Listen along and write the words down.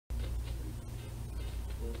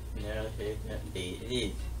No, there's no date. It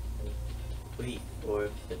is week 4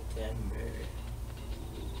 of September.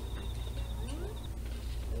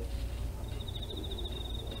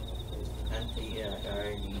 I think I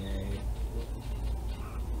already know.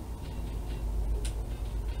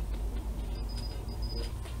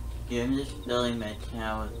 Yeah, I'm just filling my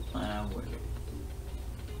town with flowers.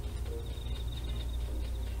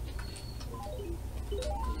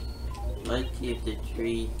 Let's see if the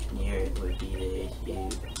trees near it would be the issue.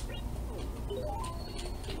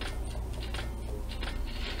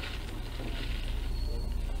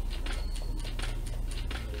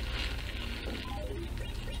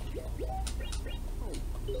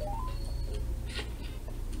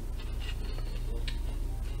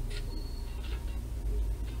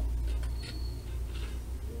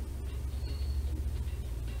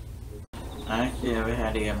 I actually never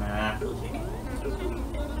had to get my apples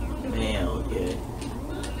mailed yet.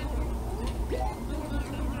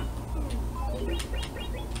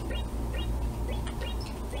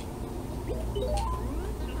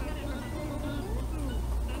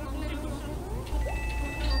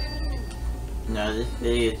 No, this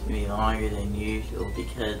video is going to be longer than usual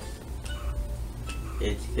because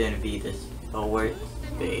it's going to be the sports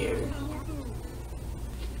fair.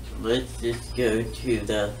 Let's just go to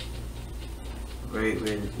the right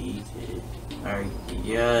where the bees is. Alright,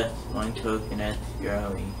 yes, one coconut's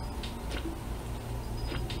growing.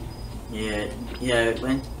 Yeah, it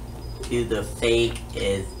went to the fake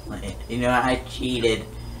Island. You know, I cheated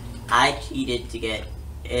to get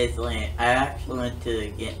Island. I actually went to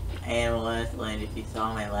get Animal Island if you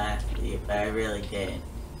saw my last video, but I really didn't.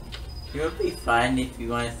 It would be fun if you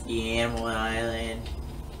want to see Animal Island.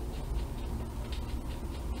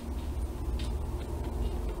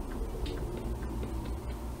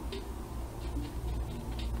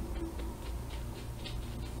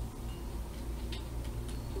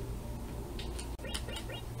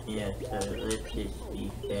 Yeah, so let's just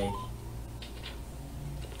see fish.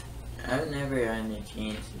 I've never gotten a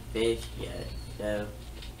chance to fish yet, so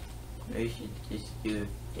we should just do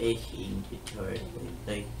a fishing tutorial.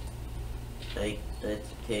 Like, let's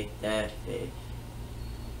pick that fish.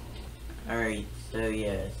 Alright, so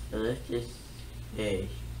yeah, so let's just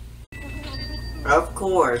fish. Of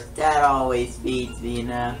course, that always feeds me, you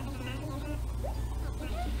know?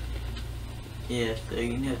 Yeah, so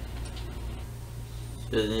you know.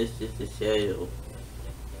 So this is the schedule.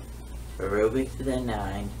 Aerobics is at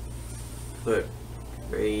 9. Foot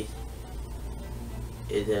race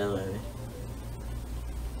is at 11.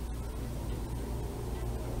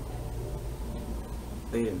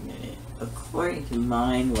 Wait a minute. According to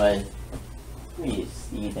mine was... Let me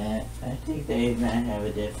see that. I think they might have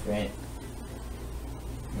a different...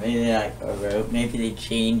 Maybe like maybe they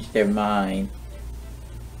changed their mind.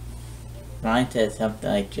 Mine says something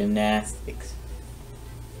like gymnastics.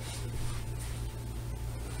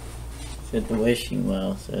 At the wishing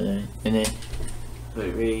well, so then, and then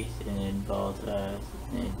put race, and then ball toss,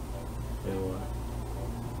 and then so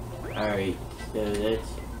alright, so that's,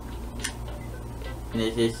 and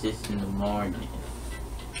this is just in the morning.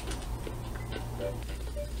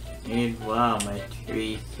 And wow, my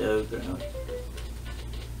tree's so grown.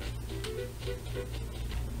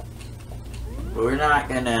 We're not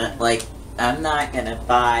gonna, like, I'm not gonna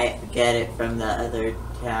get it from the other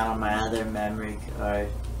town, my other memory card.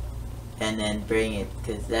 And then bring it,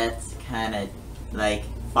 because that's kind of like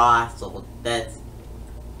fossil. That's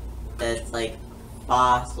like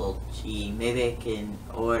fossil cheese. Maybe I can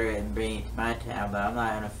order it and bring it to my town, but I'm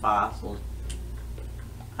not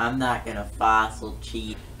gonna fossil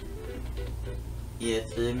cheese. Yeah,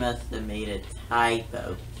 so they must have made a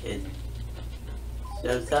typo.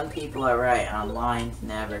 So some people are right. Online's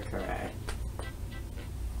never correct.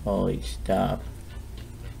 Holy stop.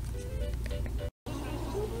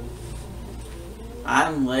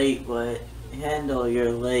 I'm late, but handle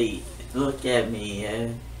you're late. Look at me,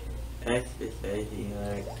 exercising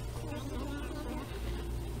like.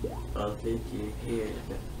 Oh, did you hear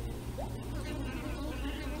that?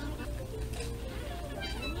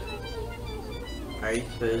 Are you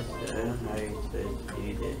supposed to? How are you supposed to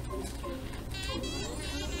do this?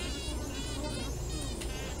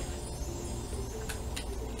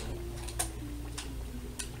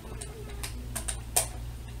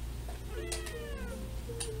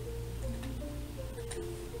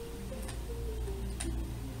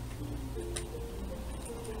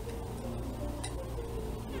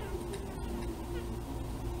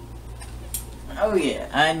 Oh yeah,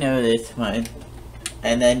 I know this one.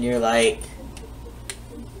 And then you're like...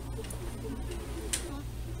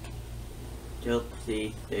 Jump,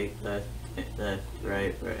 C, stick, left,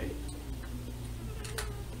 right.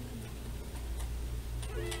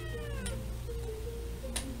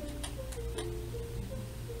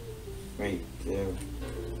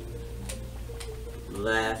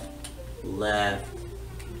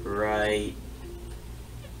 right,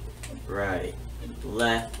 right.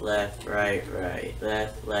 Left, left, right, right.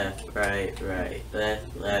 Left, left, right, right.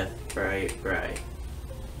 Left, left, right, right.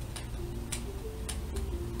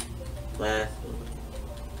 Left.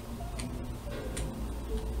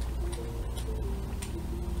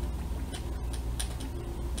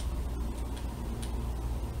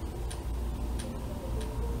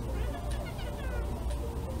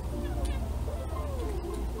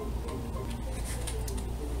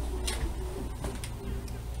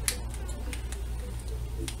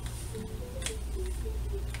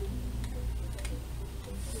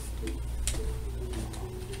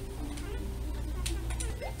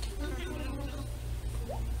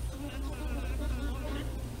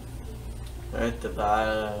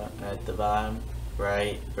 At the bottom,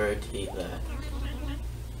 right, rotate left.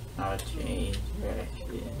 I'll change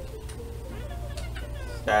direction.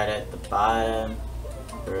 Start at the bottom,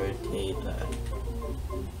 rotate left.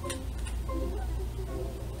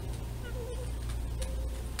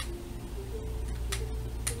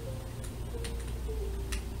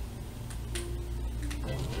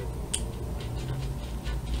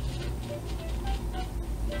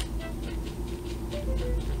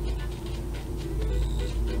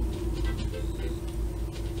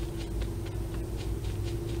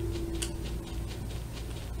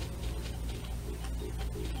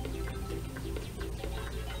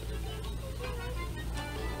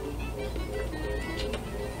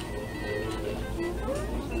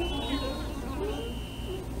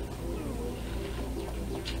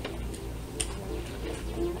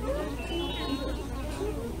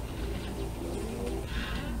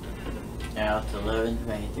 Now it's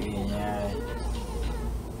 11:23 and now it's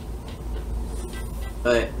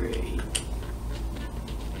foot rate.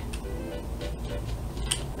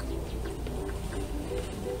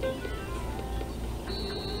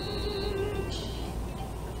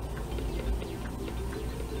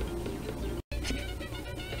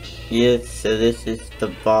 Yes, so this is the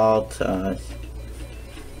ball toss.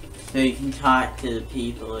 So you can talk to the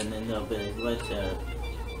people and then they'll be like, what's up?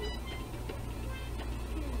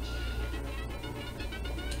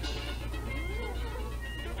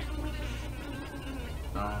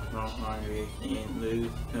 How hungry you can't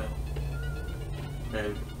lose.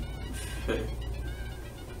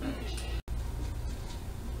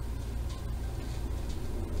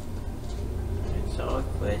 It's all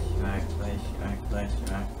question mark, question mark, question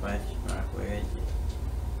mark, question mark. Where is it?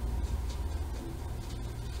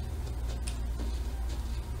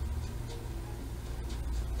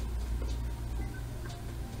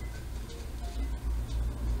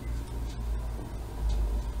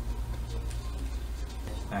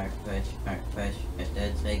 Question.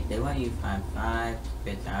 That's like they want you to find 5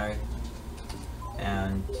 bits hour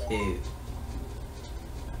found 2.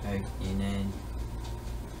 Okay, and then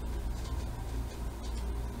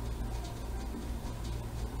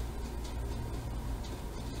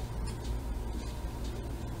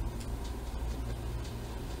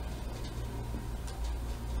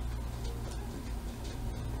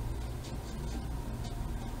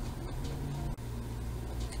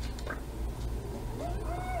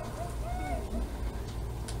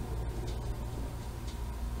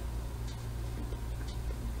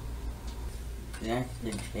it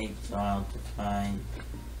actually takes a while to find.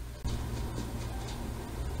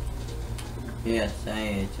 Yes,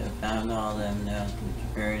 I found all them now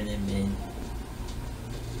to turn them in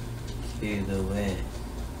to the west.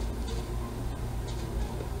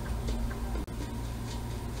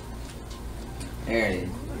 There it is.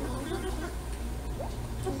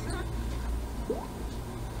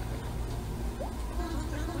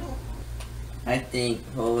 I think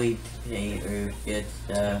holy potato gets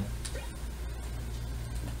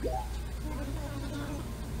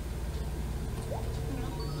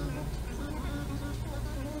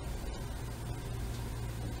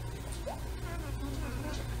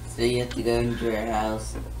so you have to go into your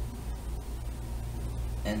house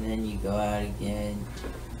and then you go out again.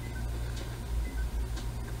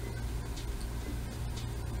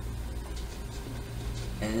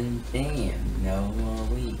 And bam, no more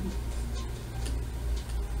weeds.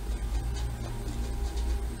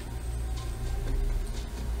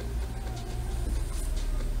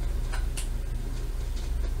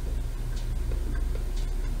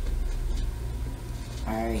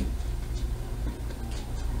 Alright.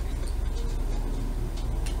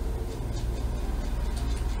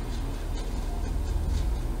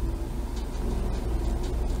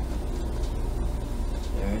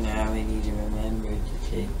 So now we need to remember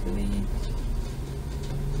to take the leads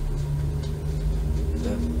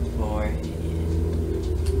beforehand.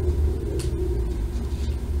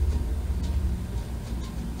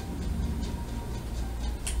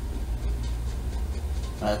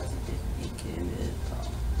 Let's just give it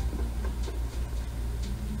all.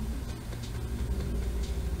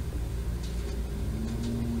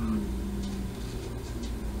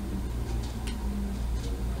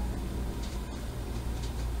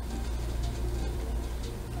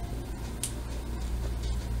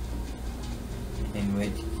 In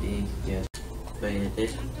which case, yes. But in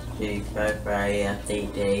this case, Friday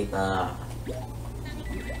update day, but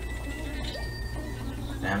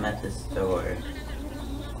I'm at the store.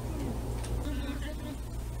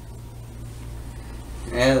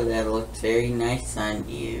 Oh, that looks very nice on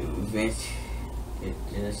you. It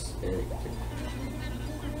just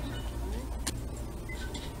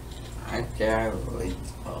I travel,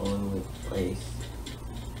 it's all over the place.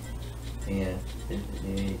 Yeah,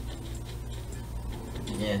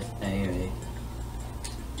 yes, anyway.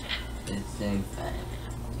 It's so fun.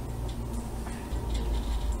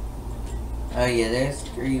 Oh yeah, there's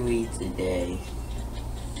 3 weeks a day.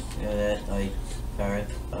 So that like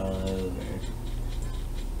starts all over.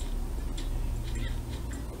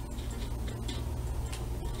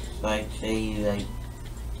 So like say you like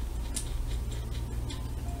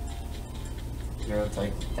there's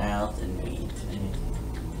like 1,000 weeks in it.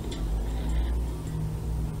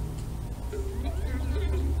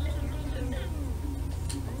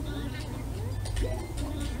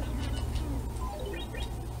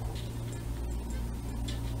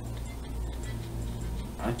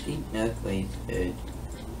 I think Nuckley's good.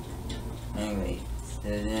 Anyway, so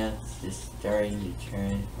now it's just starting to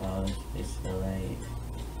turn while it's just the light.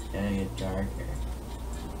 It's gonna get darker.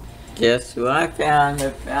 Guess who I found? I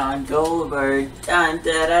found Goldberg! Dun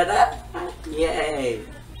da da da! Yay!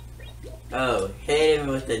 Oh, hit him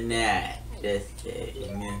with a net. Just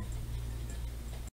kidding.